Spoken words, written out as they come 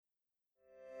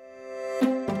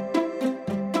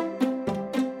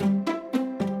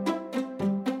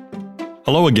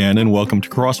Hello again, and welcome to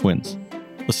Crosswinds,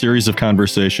 a series of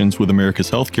conversations with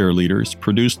America's healthcare leaders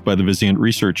produced by the Vizient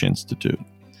Research Institute.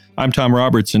 I'm Tom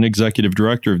Robertson, Executive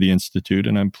Director of the Institute,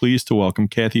 and I'm pleased to welcome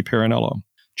Kathy Parinello,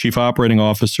 Chief Operating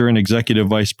Officer and Executive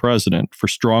Vice President for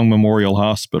Strong Memorial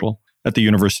Hospital at the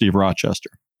University of Rochester.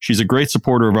 She's a great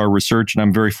supporter of our research, and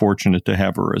I'm very fortunate to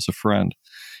have her as a friend.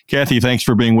 Kathy, thanks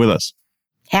for being with us.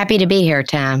 Happy to be here,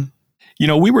 Tom. You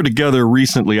know, we were together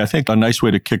recently. I think a nice way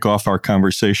to kick off our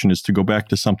conversation is to go back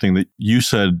to something that you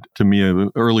said to me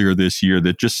earlier this year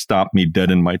that just stopped me dead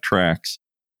in my tracks.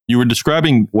 You were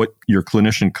describing what your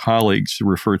clinician colleagues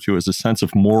refer to as a sense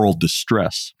of moral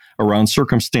distress around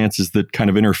circumstances that kind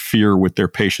of interfere with their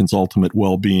patient's ultimate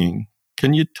well-being.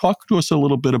 Can you talk to us a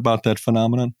little bit about that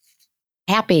phenomenon?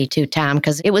 Happy to, Tom,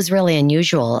 because it was really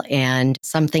unusual and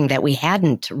something that we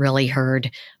hadn't really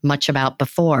heard much about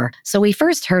before. So we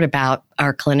first heard about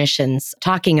our clinicians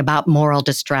talking about moral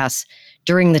distress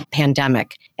during the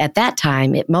pandemic. At that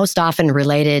time, it most often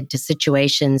related to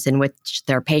situations in which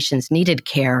their patients needed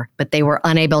care, but they were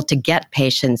unable to get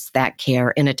patients that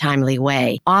care in a timely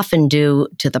way, often due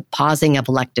to the pausing of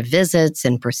elective visits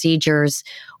and procedures,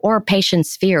 or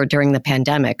patients' fear during the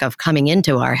pandemic of coming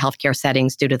into our healthcare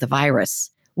settings due to the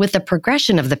virus. With the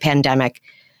progression of the pandemic,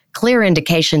 clear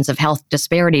indications of health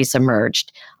disparities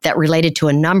emerged that related to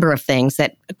a number of things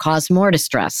that caused more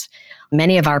distress.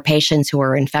 Many of our patients who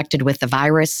were infected with the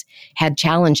virus had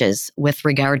challenges with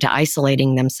regard to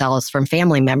isolating themselves from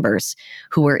family members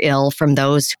who were ill, from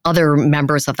those other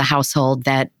members of the household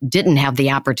that didn't have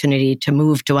the opportunity to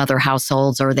move to other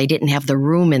households, or they didn't have the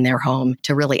room in their home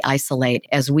to really isolate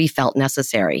as we felt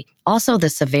necessary. Also, the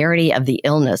severity of the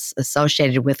illness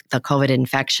associated with the COVID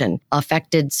infection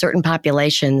affected certain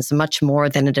populations much more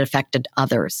than it affected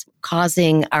others,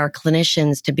 causing our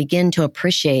clinicians to begin to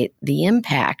appreciate the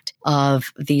impact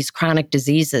of these chronic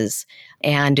diseases.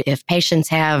 And if patients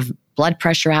have blood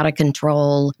pressure out of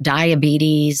control,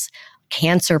 diabetes,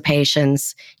 cancer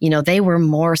patients, they were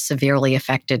more severely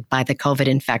affected by the COVID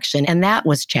infection. And that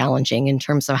was challenging in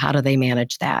terms of how do they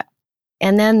manage that.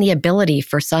 And then the ability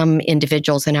for some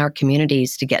individuals in our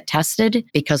communities to get tested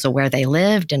because of where they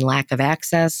lived and lack of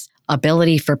access,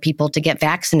 ability for people to get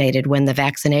vaccinated when the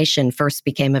vaccination first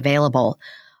became available.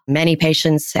 Many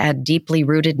patients had deeply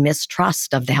rooted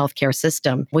mistrust of the healthcare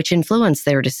system, which influenced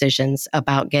their decisions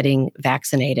about getting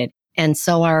vaccinated. And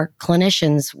so our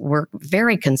clinicians were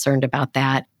very concerned about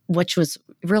that, which was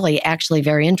really actually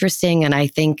very interesting and I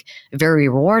think very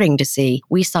rewarding to see.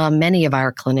 We saw many of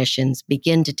our clinicians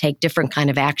begin to take different kind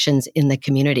of actions in the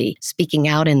community, speaking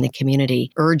out in the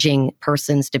community, urging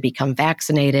persons to become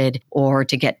vaccinated or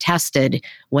to get tested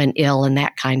when ill and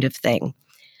that kind of thing.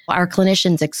 Our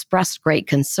clinicians expressed great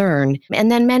concern, and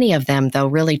then many of them, though,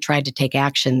 really tried to take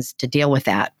actions to deal with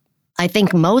that. I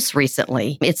think most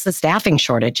recently, it's the staffing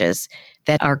shortages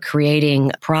that are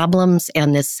creating problems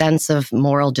and this sense of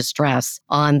moral distress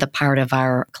on the part of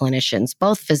our clinicians,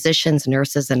 both physicians,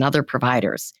 nurses, and other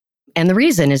providers. And the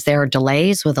reason is there are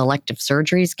delays with elective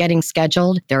surgeries getting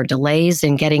scheduled. There are delays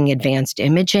in getting advanced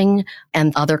imaging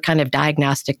and other kind of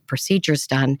diagnostic procedures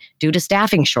done due to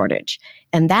staffing shortage.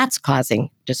 And that's causing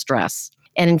distress.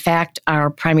 And in fact, our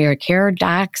primary care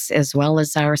docs, as well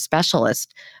as our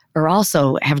specialists,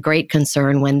 also have great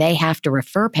concern when they have to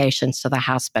refer patients to the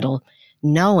hospital,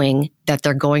 knowing that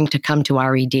they're going to come to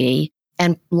RED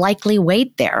and likely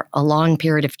wait there a long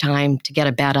period of time to get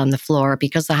a bed on the floor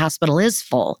because the hospital is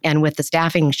full. And with the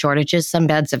staffing shortages, some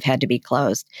beds have had to be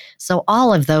closed. So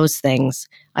all of those things,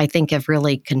 I think, have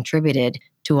really contributed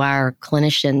to our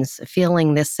clinicians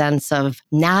feeling this sense of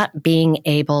not being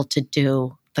able to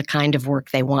do the kind of work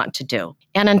they want to do.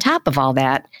 And on top of all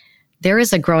that, there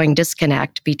is a growing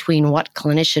disconnect between what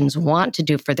clinicians want to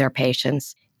do for their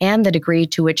patients and the degree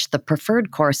to which the preferred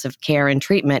course of care and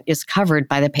treatment is covered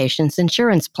by the patient's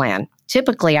insurance plan.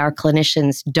 Typically, our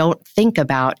clinicians don't think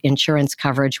about insurance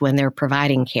coverage when they're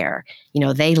providing care.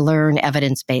 They learn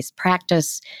evidence-based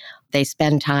practice. They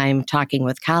spend time talking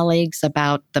with colleagues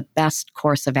about the best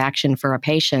course of action for a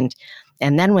patient.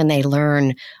 And then when they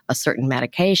learn a certain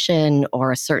medication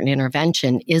or a certain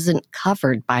intervention isn't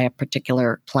covered by a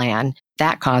particular plan,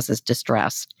 that causes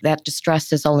distress. That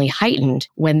distress is only heightened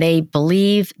when they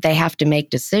believe they have to make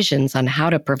decisions on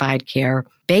how to provide care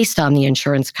based on the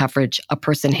insurance coverage a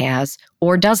person has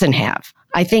or doesn't have.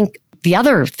 I think the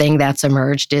other thing that's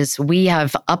emerged is we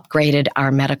have upgraded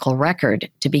our medical record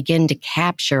to begin to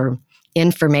capture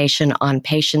information on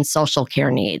patients' social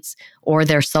care needs or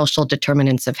their social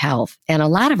determinants of health. And a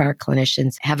lot of our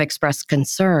clinicians have expressed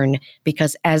concern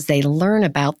because as they learn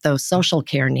about those social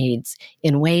care needs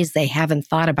in ways they haven't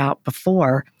thought about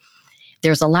before,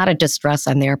 there's a lot of distress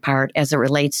on their part as it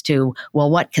relates to, well,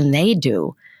 what can they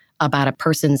do about a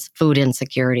person's food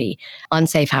insecurity,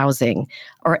 unsafe housing,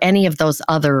 or any of those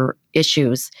other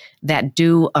issues that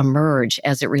do emerge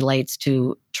as it relates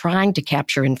to trying to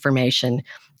capture information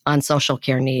on social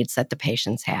care needs that the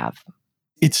patients have.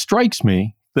 It strikes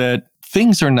me that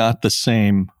things are not the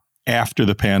same after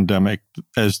the pandemic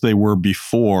as they were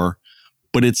before,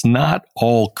 but it's not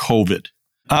all COVID.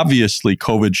 Obviously,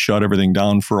 COVID shut everything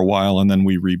down for a while and then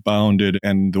we rebounded,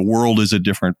 and the world is a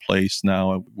different place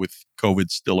now with COVID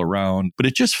still around. But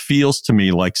it just feels to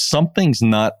me like something's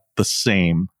not the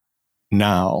same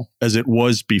now as it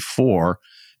was before,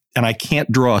 and I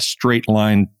can't draw a straight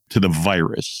line to the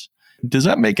virus. Does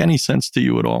that make any sense to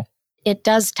you at all? It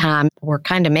does, Tom. We're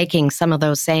kind of making some of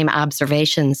those same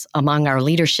observations among our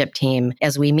leadership team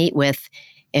as we meet with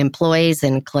employees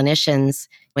and clinicians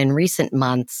in recent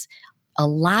months. A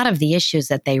lot of the issues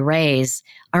that they raise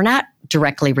are not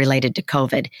directly related to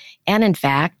COVID. And in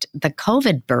fact, the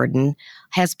COVID burden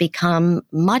has become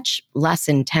much less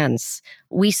intense.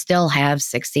 We still have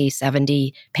 60,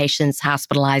 70 patients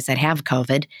hospitalized that have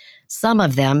COVID. Some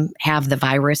of them have the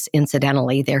virus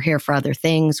incidentally. They're here for other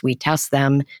things. We test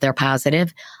them. They're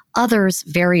positive. Others,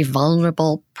 very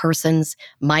vulnerable persons,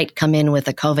 might come in with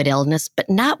a COVID illness, but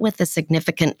not with the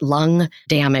significant lung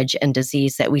damage and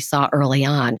disease that we saw early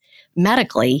on.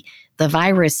 Medically, the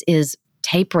virus is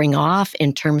tapering off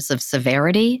in terms of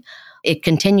severity. It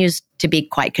continues to be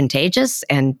quite contagious,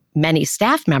 and many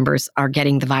staff members are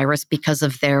getting the virus because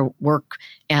of their work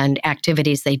and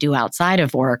activities they do outside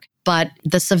of work. But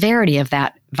the severity of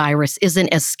that virus isn't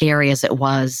as scary as it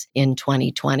was in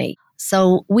 2020.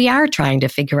 So we are trying to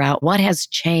figure out what has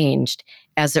changed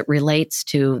as it relates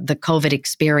to the COVID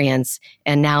experience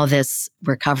and now this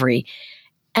recovery.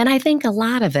 And I think a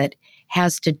lot of it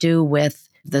has to do with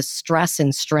the stress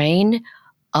and strain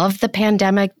of the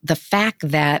pandemic, the fact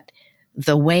that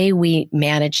the way we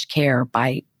managed care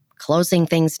by closing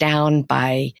things down,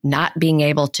 by not being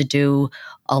able to do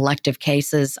elective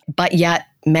cases, but yet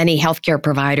many healthcare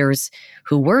providers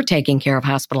who were taking care of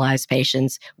hospitalized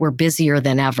patients were busier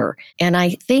than ever. And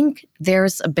I think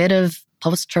there's a bit of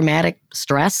post-traumatic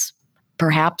stress,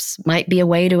 perhaps might be a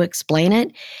way to explain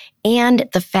it. And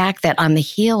the fact that on the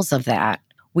heels of that,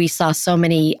 we saw so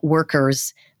many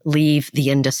workers leave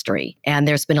the industry. And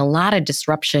there's been a lot of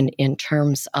disruption in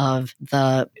terms of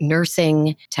the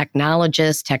nursing,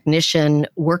 technologist, technician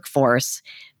workforce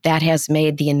that has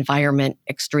made the environment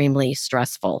extremely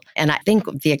stressful. And I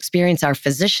think the experience our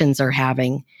physicians are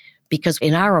having, because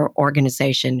in our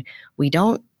organization, we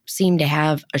don't seem to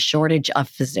have a shortage of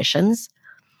physicians.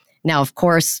 Now, of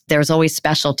course, there's always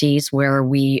specialties where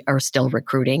we are still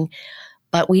recruiting,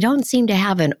 but we don't seem to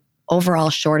have an overall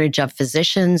shortage of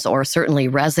physicians or certainly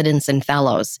residents and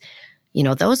fellows. You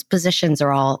know, those positions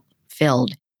are all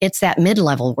filled. It's that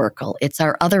mid-level worker. It's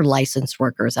our other licensed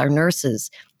workers, our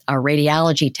nurses, our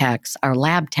radiology techs, our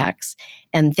lab techs,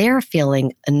 and they're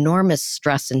feeling enormous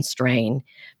stress and strain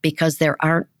because there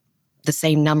aren't the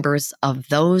same numbers of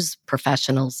those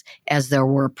professionals as there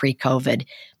were pre-COVID,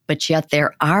 but yet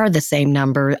there are the same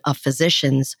number of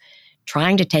physicians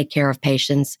trying to take care of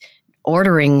patients,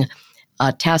 ordering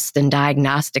tests and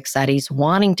diagnostic studies,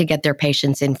 wanting to get their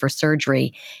patients in for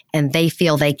surgery, and they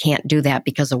feel they can't do that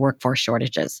because of workforce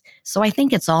shortages. So I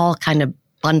think it's all kind of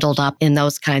bundled up in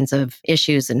those kinds of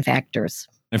issues and factors.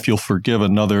 If you'll forgive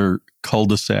another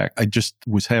cul-de-sac, I just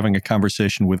was having a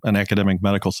conversation with an academic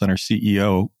medical center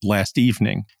CEO last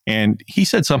evening, and he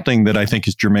said something that I think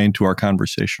is germane to our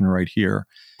conversation right here.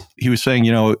 He was saying,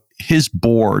 you know, his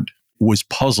board was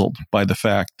puzzled by the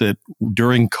fact that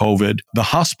during COVID, the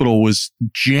hospital was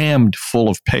jammed full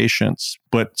of patients,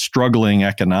 but struggling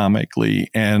economically.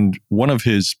 And one of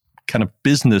his kind of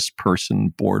business person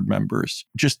board members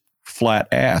just flat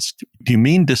asked, do you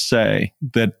mean to say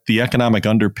that the economic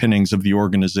underpinnings of the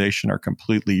organization are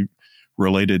completely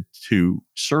related to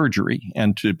surgery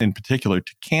and to, in particular,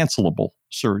 to cancelable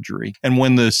surgery? And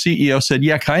when the CEO said,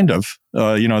 yeah, kind of,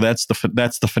 that's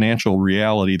the financial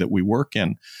reality that we work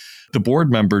in, the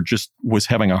board member just was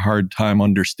having a hard time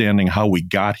understanding how we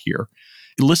got here.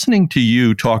 Listening to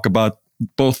you talk about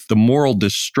both the moral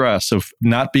distress of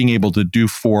not being able to do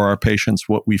for our patients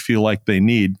what we feel like they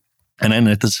need, and then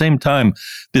at the same time,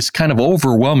 this kind of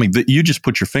overwhelming, that you just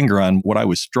put your finger on what I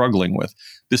was struggling with,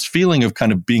 this feeling of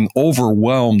kind of being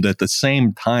overwhelmed at the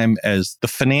same time as the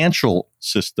financial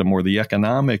system or the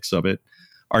economics of it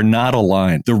are not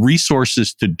aligned. The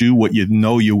resources to do what you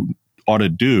know you ought to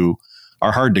do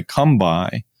are hard to come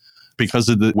by because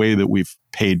of the way that we've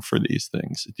paid for these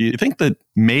things. Do you think that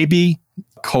maybe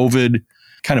COVID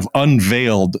kind of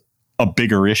unveiled a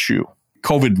bigger issue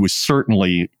COVID was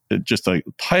certainly just a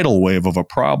tidal wave of a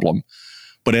problem.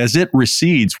 But as it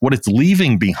recedes, what it's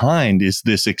leaving behind is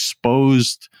this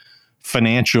exposed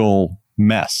financial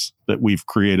mess that we've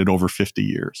created over 50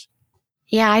 years.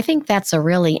 Yeah, I think that's a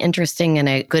really interesting and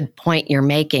a good point you're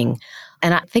making.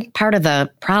 And I think part of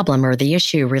the problem or the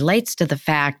issue relates to the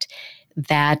fact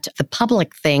that the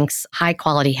public thinks high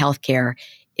quality healthcare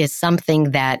is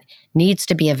something that needs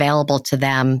to be available to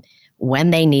them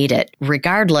when they need it,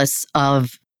 regardless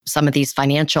of some of these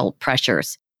financial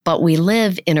pressures. But we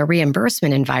live in a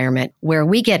reimbursement environment where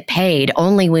we get paid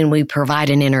only when we provide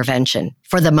an intervention,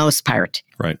 for the most part.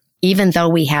 Right. Even though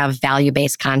we have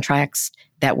value-based contracts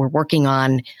that we're working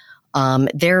on,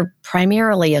 they're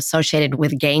primarily associated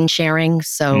with gain sharing.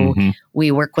 So we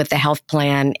work with the health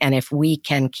plan, and if we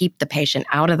can keep the patient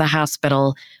out of the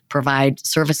hospital, provide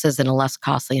services in a less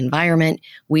costly environment,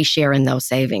 we share in those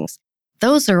savings.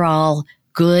 Those are all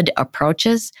good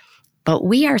approaches. But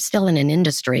we are still in an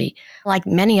industry, like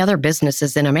many other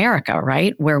businesses in America,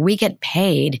 right, where we get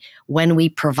paid when we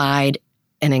provide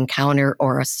an encounter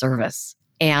or a service.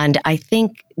 And I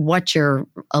think what you're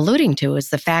alluding to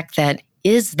is the fact that,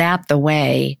 is that the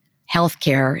way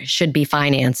healthcare should be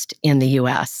financed in the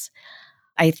U.S.?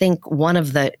 I think one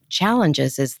of the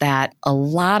challenges is that a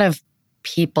lot of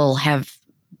people have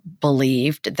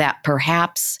believed that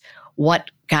perhaps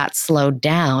what got slowed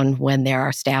down when there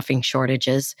are staffing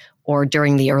shortages or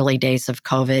during the early days of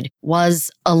COVID was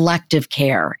elective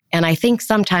care. And I think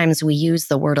sometimes we use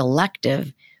the word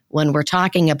elective when we're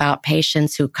talking about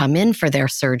patients who come in for their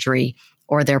surgery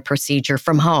or their procedure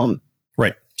from home.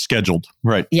 Right. Scheduled.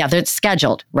 Right. Yeah, they're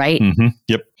scheduled, right?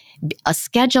 Yep. A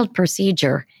scheduled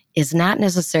procedure is not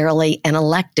necessarily an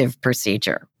elective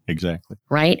procedure. Exactly.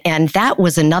 Right. And that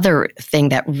was another thing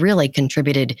that really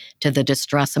contributed to the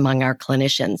distress among our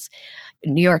clinicians.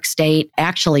 New York State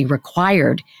actually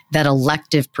required that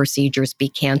elective procedures be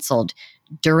canceled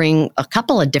during a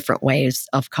couple of different waves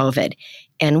of COVID.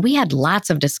 And we had lots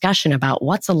of discussion about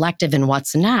what's elective and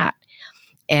what's not.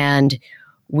 And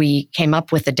we came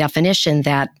up with a definition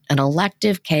that an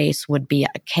elective case would be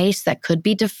a case that could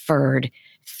be deferred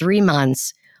 3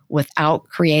 months without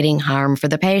creating harm for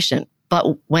the patient. But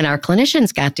when our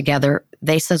clinicians got together,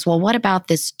 they says, well, what about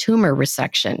this tumor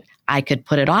resection? I could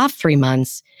put it off 3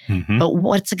 months, but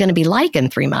what's it going to be like in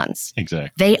 3 months?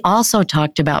 Exactly. They also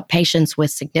talked about patients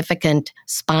with significant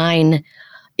spine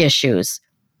issues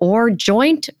or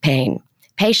joint pain,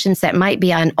 patients that might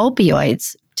be on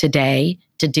opioids today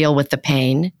to deal with the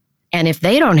pain. And if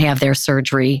they don't have their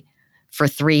surgery for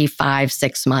 3, 5,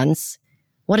 6 months,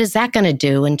 what is that going to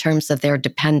do in terms of their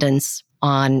dependence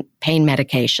on pain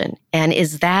medication? And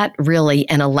is that really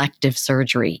an elective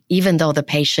surgery, even though the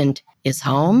patient is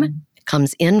home,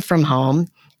 comes in from home,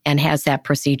 and has that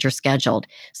procedure scheduled?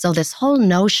 So this whole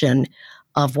notion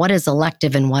of what is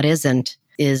elective and what isn't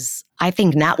is, I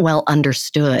think, not well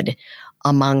understood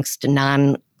amongst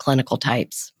non-clinical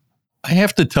types. I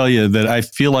have to tell you that I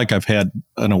feel like I've had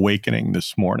an awakening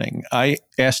this morning. I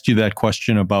asked you that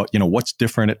question about, what's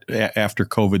different after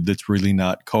COVID that's really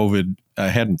not COVID. I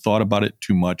hadn't thought about it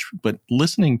too much, but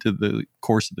listening to the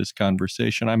course of this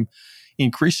conversation, I'm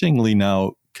increasingly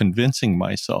now convincing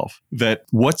myself that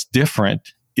what's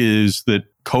different is that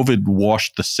COVID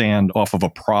washed the sand off of a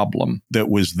problem that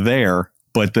was there,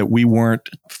 but that we weren't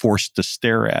forced to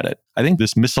stare at it. I think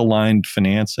this misaligned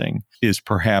financing is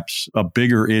perhaps a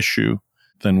bigger issue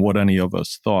than what any of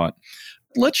us thought.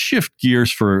 Let's shift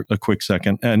gears for a quick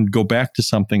second and go back to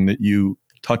something that you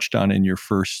touched on in your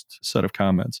first set of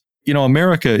comments.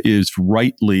 America is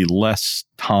rightly less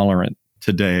tolerant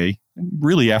today,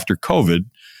 really after COVID,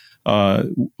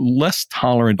 less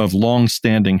tolerant of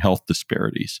long-standing health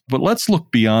disparities. But let's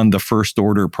look beyond the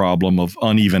first-order problem of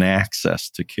uneven access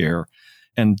to care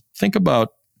and think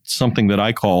about something that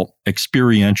I call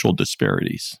experiential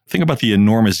disparities. Think about the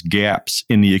enormous gaps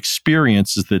in the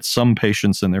experiences that some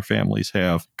patients and their families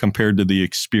have compared to the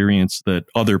experience that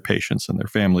other patients and their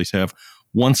families have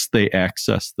once they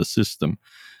access the system.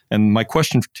 And my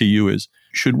question to you is,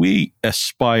 should we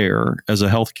aspire as a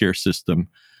healthcare system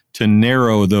to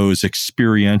narrow those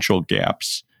experiential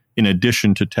gaps in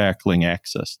addition to tackling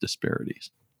access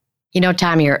disparities?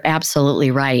 Tom, you're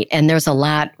absolutely right. And there's a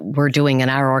lot we're doing in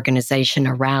our organization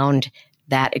around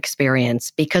that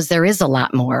experience because there is a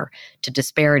lot more to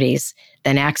disparities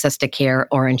than access to care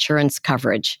or insurance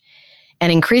coverage.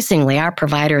 And increasingly, our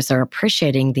providers are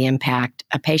appreciating the impact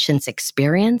a patient's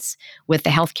experience with the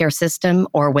healthcare system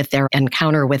or with their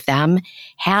encounter with them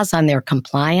has on their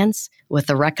compliance with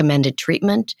the recommended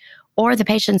treatment or the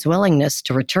patient's willingness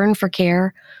to return for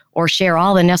care or share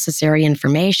all the necessary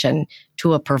information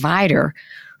to a provider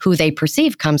who they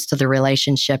perceive comes to the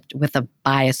relationship with a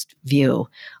biased view,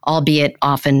 albeit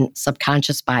often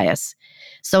subconscious bias.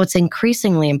 So it's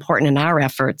increasingly important in our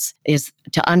efforts is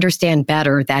to understand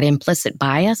better that implicit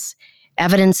bias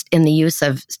evidenced in the use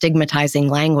of stigmatizing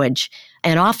language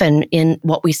and often in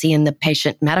what we see in the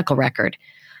patient medical record.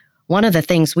 One of the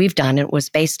things we've done, it was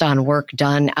based on work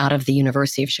done out of the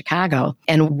University of Chicago,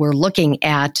 and we're looking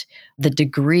at the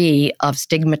degree of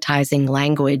stigmatizing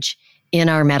language in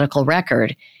our medical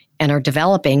record and are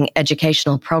developing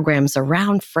educational programs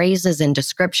around phrases and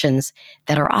descriptions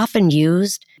that are often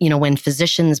used, when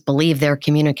physicians believe they're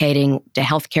communicating to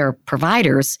healthcare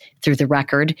providers through the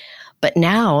record. But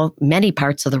now many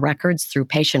parts of the records through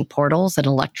patient portals and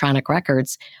electronic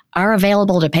records are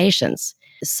available to patients.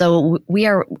 So we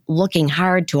are looking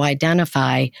hard to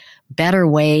identify better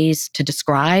ways to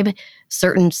describe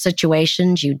certain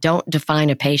situations. You don't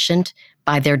define a patient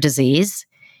by their disease.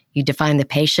 You define the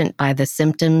patient by the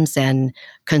symptoms and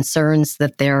concerns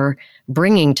that they're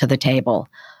bringing to the table.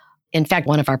 In fact,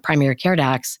 one of our primary care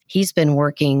docs, he's been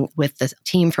working with the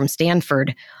team from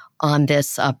Stanford on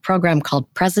this program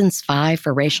called Presence 5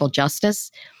 for Racial Justice.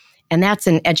 And that's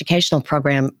an educational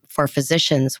program for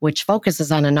physicians, which focuses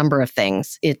on a number of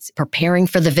things. It's preparing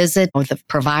for the visit, with the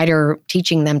provider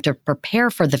teaching them to prepare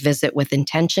for the visit with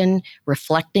intention,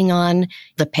 reflecting on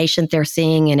the patient they're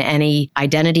seeing and any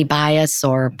identity bias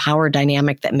or power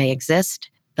dynamic that may exist.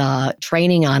 The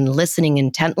training on listening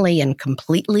intently and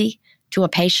completely to a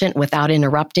patient without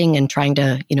interrupting and trying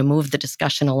to, move the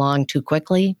discussion along too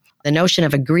quickly. The notion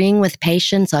of agreeing with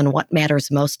patients on what matters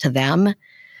most to them,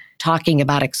 talking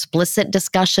about explicit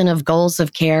discussion of goals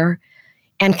of care,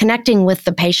 and connecting with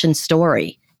the patient's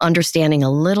story, understanding a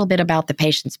little bit about the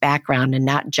patient's background and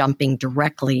not jumping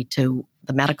directly to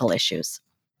the medical issues.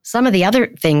 Some of the other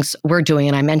things we're doing,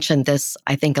 and I mentioned this,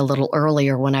 I think, a little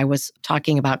earlier when I was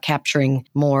talking about capturing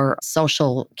more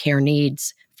social care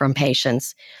needs from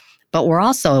patients, but we're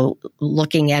also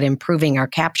looking at improving our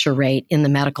capture rate in the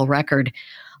medical record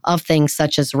of things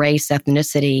such as race,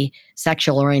 ethnicity,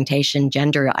 sexual orientation,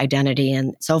 gender identity,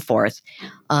 and so forth,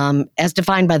 as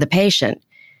defined by the patient,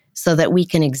 so that we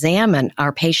can examine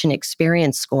our patient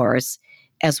experience scores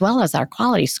as well as our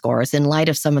quality scores in light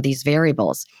of some of these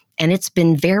variables. And it's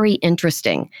been very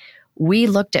interesting. We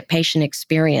looked at patient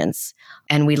experience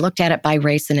and we looked at it by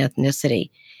race and ethnicity.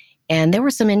 And there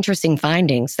were some interesting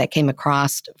findings that came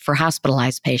across for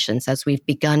hospitalized patients as we've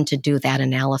begun to do that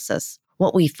analysis.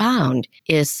 What we found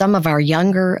is some of our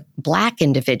younger Black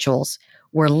individuals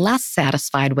were less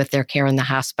satisfied with their care in the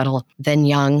hospital than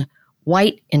young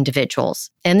white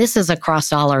individuals. And this is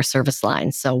across all our service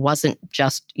lines, so it wasn't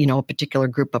just, a particular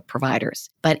group of providers.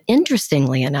 But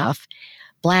interestingly enough,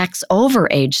 Blacks over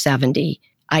age 70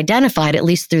 identified, at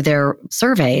least through their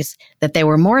surveys, that they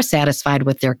were more satisfied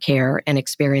with their care and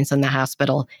experience in the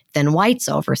hospital than whites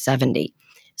over 70.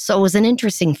 So it was an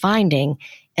interesting finding,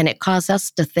 and it caused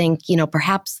us to think,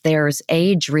 perhaps there's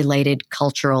age-related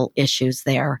cultural issues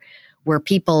there, where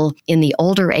people in the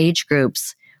older age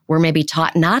groups were maybe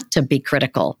taught not to be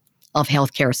critical of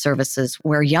healthcare services,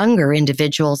 where younger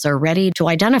individuals are ready to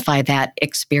identify that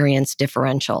experience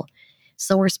differential.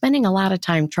 So we're spending a lot of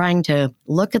time trying to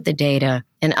look at the data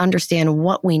and understand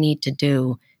what we need to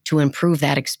do to improve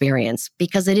that experience,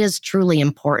 because it is truly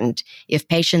important if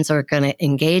patients are going to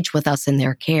engage with us in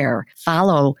their care,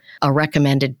 follow a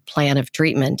recommended plan of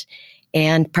treatment,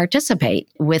 and participate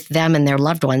with them and their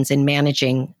loved ones in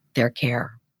managing their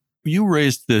care. You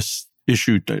raised this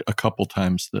issue a couple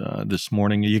times this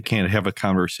morning. You can't have a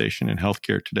conversation in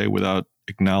healthcare today without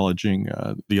acknowledging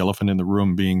the elephant in the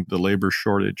room being the labor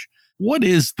shortage. What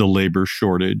is the labor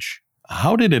shortage?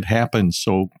 How did it happen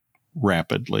so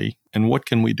rapidly? And what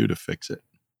can we do to fix it?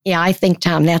 Yeah, I think,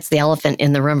 Tom, that's the elephant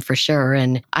in the room for sure.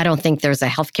 And I don't think there's a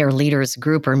healthcare leaders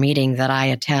group or meeting that I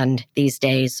attend these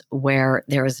days where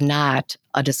there is not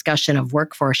a discussion of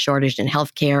workforce shortage in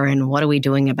healthcare and what are we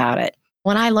doing about it.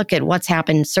 When I look at what's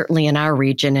happened, certainly in our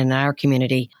region and in our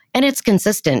community, and it's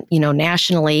consistent,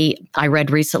 nationally, I read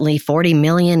recently 40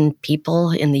 million people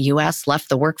in the U.S. left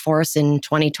the workforce in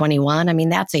 2021. I mean,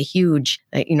 that's a huge,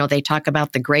 they talk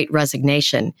about the great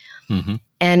resignation. Mm-hmm.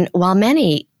 And while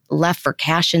many left for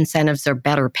cash incentives or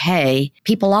better pay,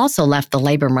 people also left the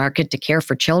labor market to care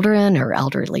for children or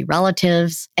elderly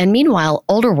relatives. And meanwhile,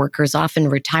 older workers often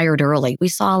retired early. We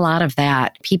saw a lot of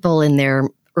that. People in their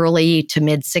early to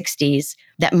mid 60s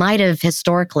that might have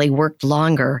historically worked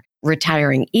longer,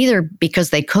 retiring either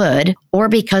because they could or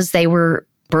because they were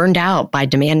burned out by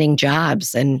demanding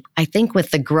jobs. And I think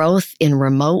with the growth in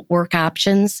remote work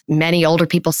options, many older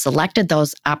people selected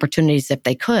those opportunities if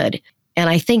they could. And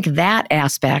I think that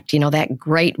aspect, that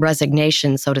great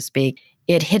resignation, so to speak,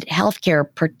 it hit healthcare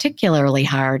particularly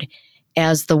hard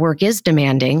as the work is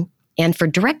demanding. And for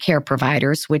direct care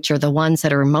providers, which are the ones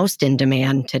that are most in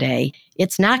demand today,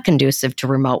 it's not conducive to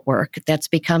remote work that's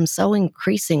become so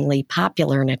increasingly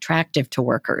popular and attractive to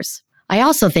workers. I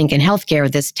also think in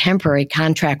healthcare, this temporary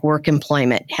contract work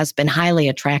employment has been highly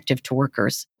attractive to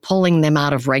workers, pulling them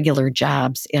out of regular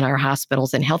jobs in our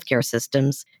hospitals and healthcare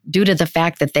systems due to the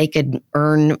fact that they could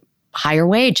earn higher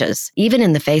wages, even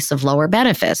in the face of lower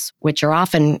benefits, which are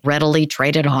often readily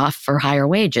traded off for higher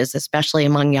wages, especially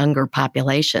among younger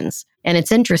populations. And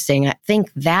it's interesting, I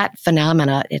think that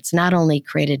phenomena, it's not only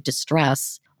created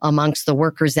distress amongst the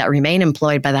workers that remain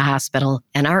employed by the hospital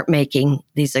and aren't making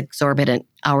these exorbitant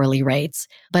hourly rates,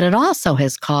 but it also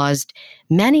has caused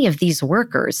many of these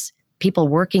workers, people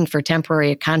working for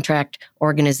temporary contract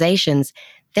organizations,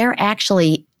 they're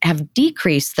actually have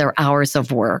decreased their hours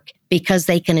of work because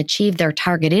they can achieve their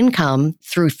target income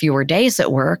through fewer days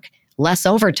at work, less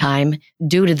overtime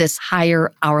due to this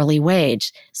higher hourly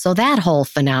wage. So that whole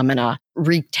phenomena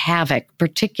wreaked havoc,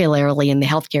 particularly in the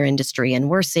healthcare industry. And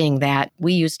we're seeing that.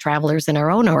 We use travelers in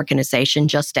our own organization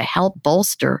just to help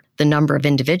bolster the number of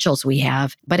individuals we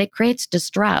have, but it creates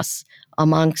distress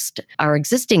amongst our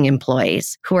existing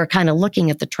employees who are kind of looking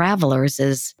at the travelers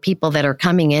as people that are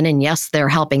coming in, and yes, they're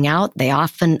helping out. They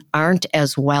often aren't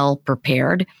as well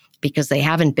prepared because they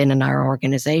haven't been in our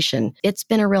organization. It's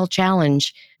been a real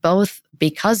challenge, both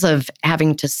because of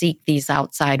having to seek these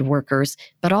outside workers,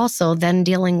 but also then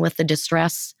dealing with the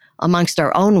distress amongst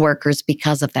our own workers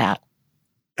because of that.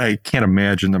 I can't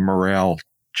imagine the morale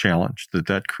challenge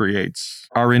that creates.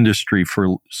 Our industry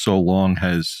for so long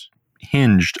has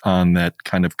hinged on that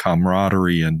kind of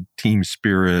camaraderie and team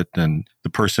spirit, and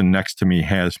the person next to me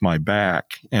has my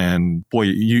back. And boy,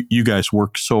 you guys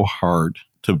work so hard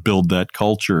to build that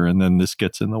culture, and then this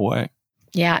gets in the way.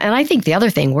 Yeah, and I think the other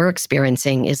thing we're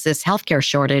experiencing is this healthcare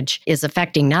shortage is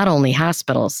affecting not only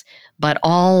hospitals, but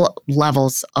all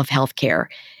levels of healthcare.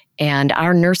 And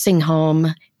our nursing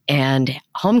home and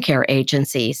home care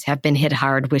agencies have been hit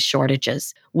hard with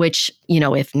shortages, which,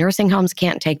 if nursing homes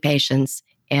can't take patients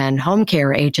and home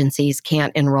care agencies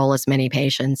can't enroll as many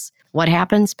patients, what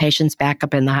happens? Patients back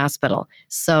up in the hospital.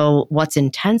 So what's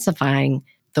intensifying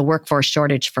the workforce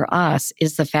shortage for us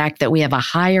is the fact that we have a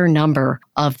higher number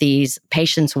of these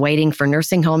patients waiting for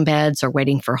nursing home beds or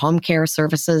waiting for home care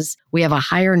services. We have a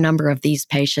higher number of these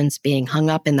patients being hung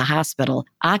up in the hospital,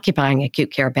 occupying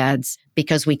acute care beds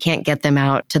because we can't get them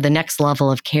out to the next level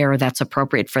of care that's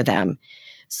appropriate for them.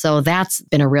 So that's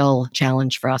been a real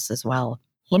challenge for us as well.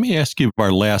 Let me ask you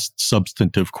our last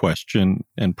substantive question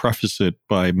and preface it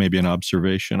by maybe an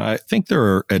observation. I think there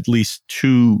are at least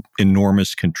two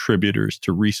enormous contributors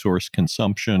to resource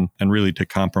consumption and really to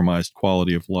compromised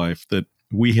quality of life that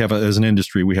we have, as an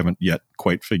industry, we haven't yet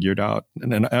quite figured out.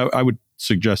 And I would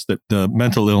suggest that the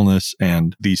mental illness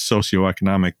and the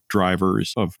socioeconomic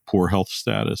drivers of poor health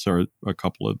status are a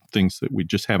couple of things that we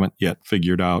just haven't yet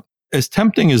figured out. As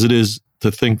tempting as it is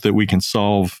to think that we can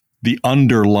solve the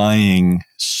underlying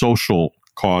social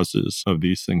causes of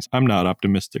these things, I'm not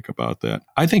optimistic about that.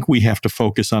 I think we have to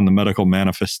focus on the medical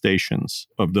manifestations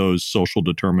of those social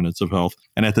determinants of health,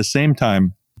 and at the same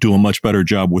time, do a much better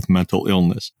job with mental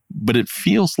illness. But it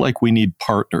feels like we need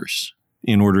partners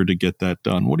in order to get that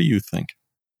done. What do you think?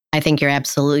 I think you're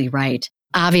absolutely right.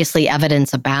 Obviously,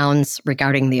 evidence abounds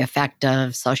regarding the effect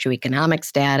of socioeconomic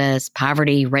status,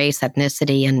 poverty, race,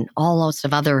 ethnicity, and all host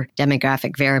of other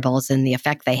demographic variables and the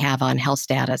effect they have on health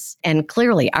status. And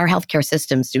clearly, our healthcare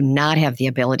systems do not have the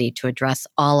ability to address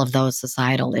all of those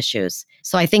societal issues.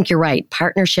 So I think you're right.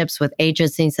 Partnerships with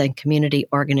agencies and community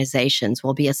organizations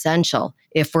will be essential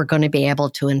if we're going to be able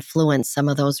to influence some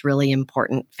of those really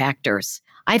important factors.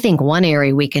 I think one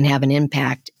area we can have an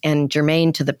impact, and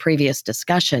germane to the previous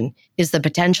discussion, is the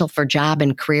potential for job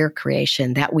and career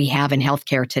creation that we have in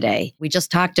healthcare today. We just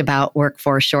talked about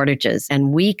workforce shortages,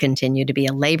 and we continue to be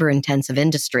a labor-intensive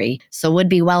industry, so would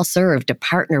be well served to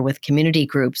partner with community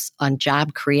groups on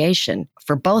job creation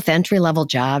for both entry-level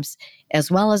jobs as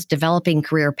well as developing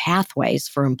career pathways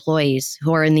for employees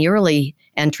who are in the early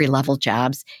entry-level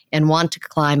jobs and want to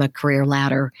climb a career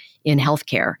ladder in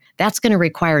healthcare. That's going to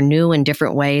require new and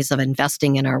different ways of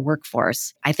investing in our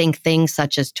workforce. I think things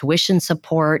such as tuition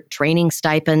support, training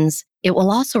stipends. It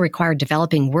will also require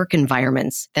developing work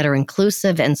environments that are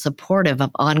inclusive and supportive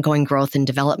of ongoing growth and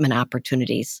development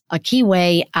opportunities. A key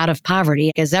way out of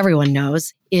poverty, as everyone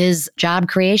knows, is job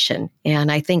creation.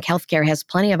 And I think healthcare has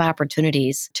plenty of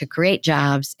opportunities to create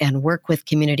jobs and work with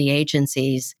community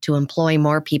agencies to employ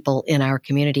more people in our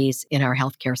communities, in our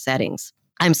healthcare settings.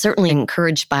 I'm certainly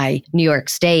encouraged by New York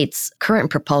State's current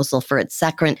proposal for its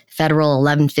second federal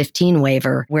 1115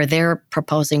 waiver, where they're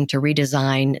proposing to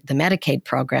redesign the Medicaid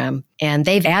program. And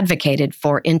they've advocated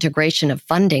for integration of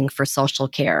funding for social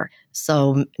care.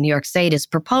 So New York State is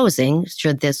proposing,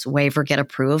 should this waiver get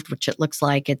approved, which it looks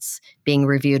like it's being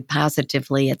reviewed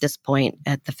positively at this point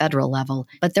at the federal level,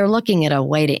 but they're looking at a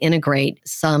way to integrate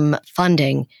some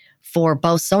funding for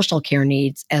both social care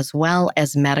needs as well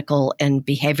as medical and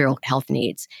behavioral health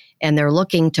needs. And they're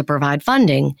looking to provide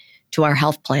funding to our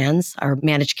health plans, our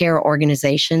managed care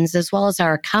organizations, as well as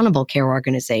our accountable care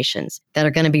organizations that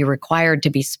are going to be required to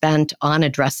be spent on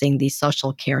addressing these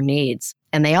social care needs.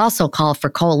 And they also call for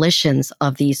coalitions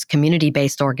of these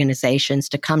community-based organizations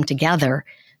to come together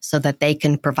so that they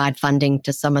can provide funding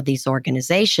to some of these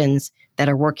organizations that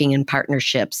are working in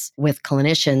partnerships with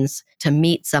clinicians to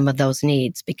meet some of those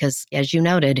needs. Because as you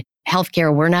noted,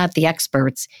 healthcare, we're not the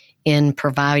experts in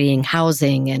providing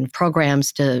housing and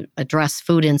programs to address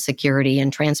food insecurity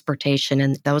and transportation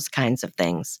and those kinds of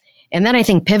things. And then I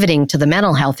think pivoting to the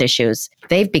mental health issues,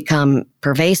 they've become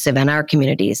pervasive in our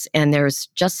communities, and there's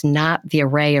just not the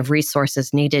array of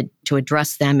resources needed to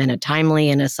address them in a timely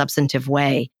and a substantive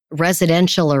way.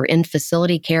 Residential or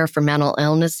in-facility care for mental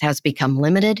illness has become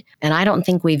limited, and I don't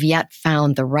think we've yet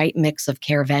found the right mix of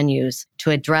care venues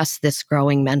to address this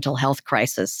growing mental health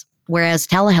crisis. Whereas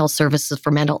telehealth services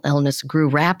for mental illness grew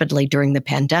rapidly during the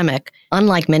pandemic,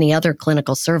 unlike many other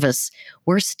clinical services,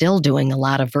 we're still doing a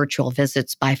lot of virtual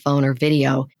visits by phone or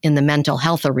video in the mental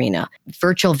health arena.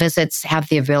 Virtual visits have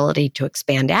the ability to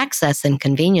expand access and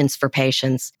convenience for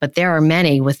patients, but there are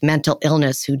many with mental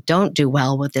illness who don't do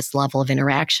well with this level of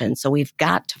interaction. So we've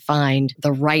got to find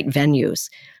the right venues.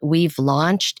 We've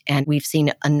launched and we've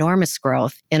seen enormous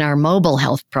growth in our mobile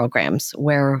health programs,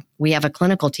 where we have a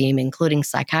clinical team, including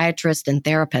psychiatrists and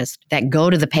therapists, that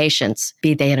go to the patients,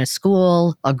 be they in a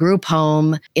school, a group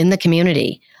home, in the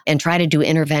community, and try to do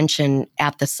intervention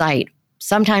at the site,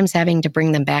 sometimes having to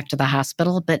bring them back to the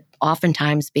hospital, but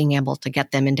oftentimes being able to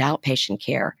get them into outpatient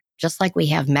care. Just like we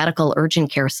have medical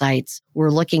urgent care sites, we're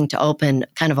looking to open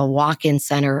kind of a walk-in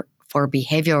center for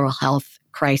behavioral health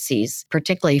crises,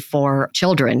 particularly for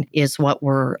children, is what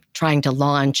we're trying to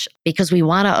launch, because we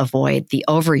want to avoid the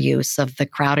overuse of the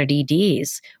crowded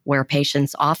EDs, where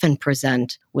patients often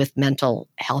present with mental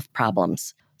health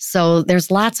problems. So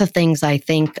there's lots of things I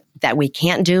think that we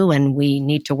can't do and we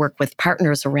need to work with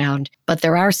partners around, but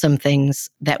there are some things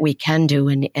that we can do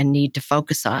and need to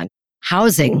focus on.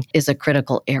 Housing is a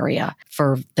critical area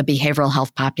for the behavioral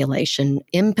health population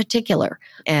in particular.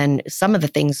 And some of the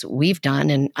things we've done,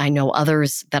 and I know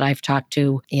others that I've talked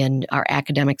to in our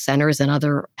academic centers and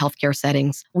other healthcare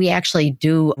settings, we actually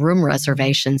do room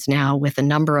reservations now with a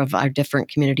number of our different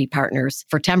community partners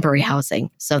for temporary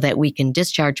housing so that we can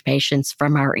discharge patients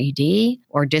from our ED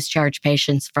or discharge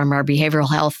patients from our behavioral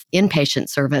health inpatient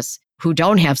service who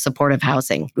don't have supportive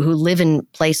housing, who live in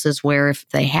places where if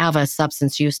they have a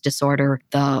substance use disorder,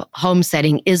 the home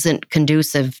setting isn't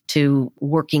conducive to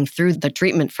working through the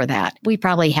treatment for that. We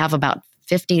probably have about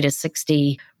 50 to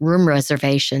 60 room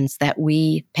reservations that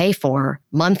we pay for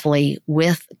monthly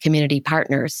with community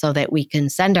partners so that we can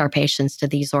send our patients to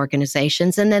these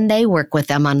organizations and then they work with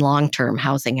them on long-term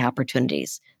housing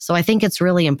opportunities. So I think it's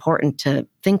really important to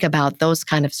think about those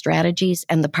kind of strategies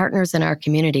and the partners in our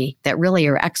community that really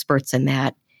are experts in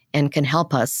that and can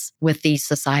help us with these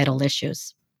societal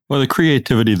issues. Well, the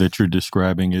creativity that you're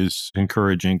describing is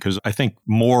encouraging because I think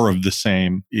more of the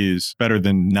same is better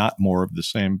than not more of the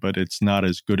same, but it's not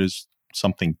as good as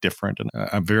something different. And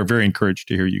I'm very, very encouraged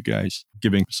to hear you guys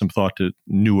giving some thought to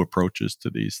new approaches to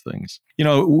these things. You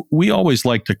know, we always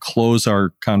like to close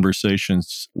our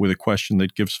conversations with a question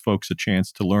that gives folks a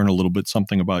chance to learn a little bit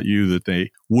something about you that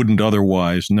they wouldn't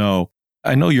otherwise know.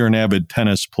 I know you're an avid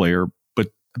tennis player, but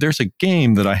there's a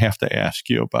game that I have to ask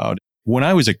you about. When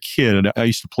I was a kid, I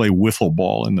used to play wiffle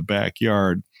ball in the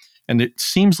backyard, and it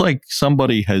seems like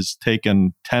somebody has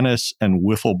taken tennis and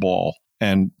wiffle ball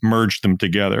and merged them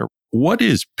together. What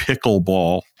is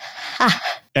pickleball,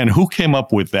 and who came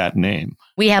up with that name?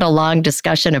 We had a long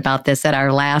discussion about this at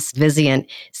our last Vizient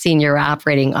Senior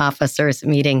Operating Officers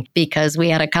meeting because we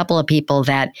had a couple of people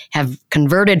that have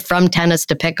converted from tennis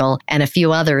to pickle and a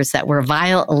few others that were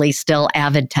violently still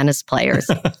avid tennis players.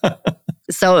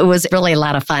 So it was really a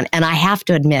lot of fun. And I have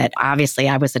to admit, obviously,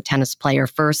 I was a tennis player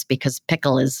first because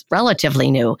pickle is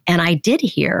relatively new. And I did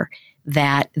hear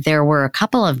that there were a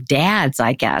couple of dads,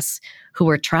 I guess, who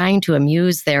were trying to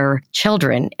amuse their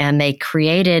children. And they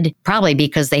created, probably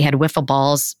because they had wiffle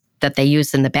balls that they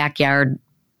used in the backyard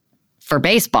for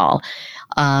baseball.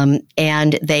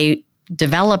 And they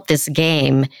developed this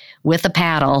game with a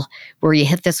paddle where you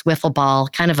hit this wiffle ball,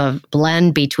 kind of a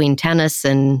blend between tennis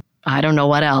and I don't know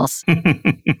what else.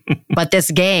 But this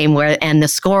game and the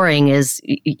scoring is,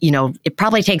 it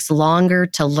probably takes longer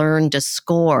to learn to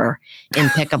score in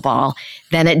pickleball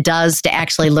than it does to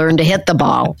actually learn to hit the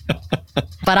ball.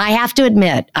 But I have to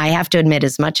admit,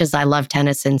 as much as I love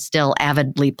tennis and still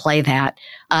avidly play that,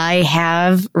 I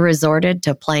have resorted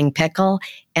to playing pickle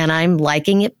and I'm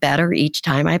liking it better each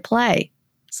time I play.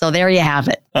 So there you have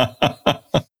it.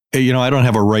 I don't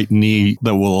have a right knee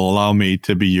that will allow me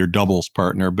to be your doubles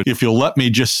partner, but if you'll let me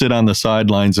just sit on the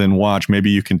sidelines and watch, maybe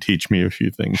you can teach me a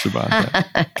few things about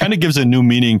that. Kind of gives a new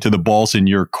meaning to the balls in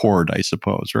your court, I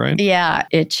suppose, right? Yeah,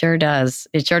 it sure does.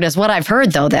 It sure does. What I've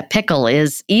heard, though, that pickle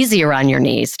is easier on your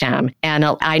knees, Tom. And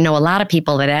I know a lot of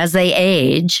people that as they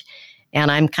age, and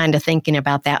I'm kind of thinking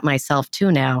about that myself too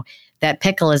now, that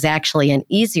pickle is actually an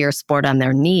easier sport on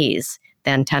their knees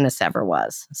than tennis ever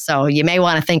was. So you may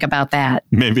want to think about that.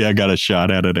 Maybe I got a shot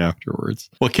at it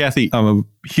afterwards. Well, Kathy, I'm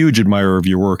a huge admirer of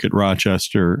your work at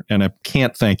Rochester, and I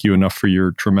can't thank you enough for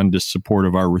your tremendous support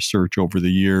of our research over the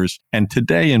years. And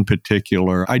today in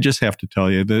particular, I just have to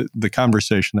tell you that the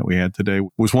conversation that we had today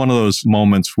was one of those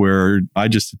moments where I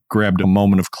just grabbed a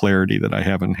moment of clarity that I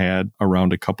haven't had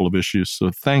around a couple of issues.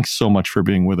 So thanks so much for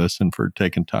being with us and for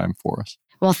taking time for us.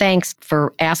 Well, thanks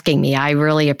for asking me. I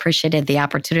really appreciated the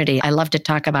opportunity. I love to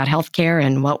talk about healthcare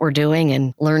and what we're doing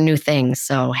and learn new things.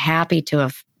 So happy to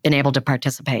have been able to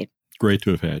participate. Great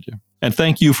to have had you. And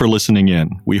thank you for listening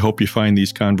in. We hope you find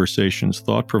these conversations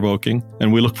thought-provoking,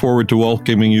 and we look forward to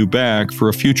welcoming you back for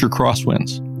a future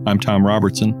Crosswinds. I'm Tom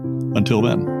Robertson. Until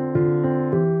then.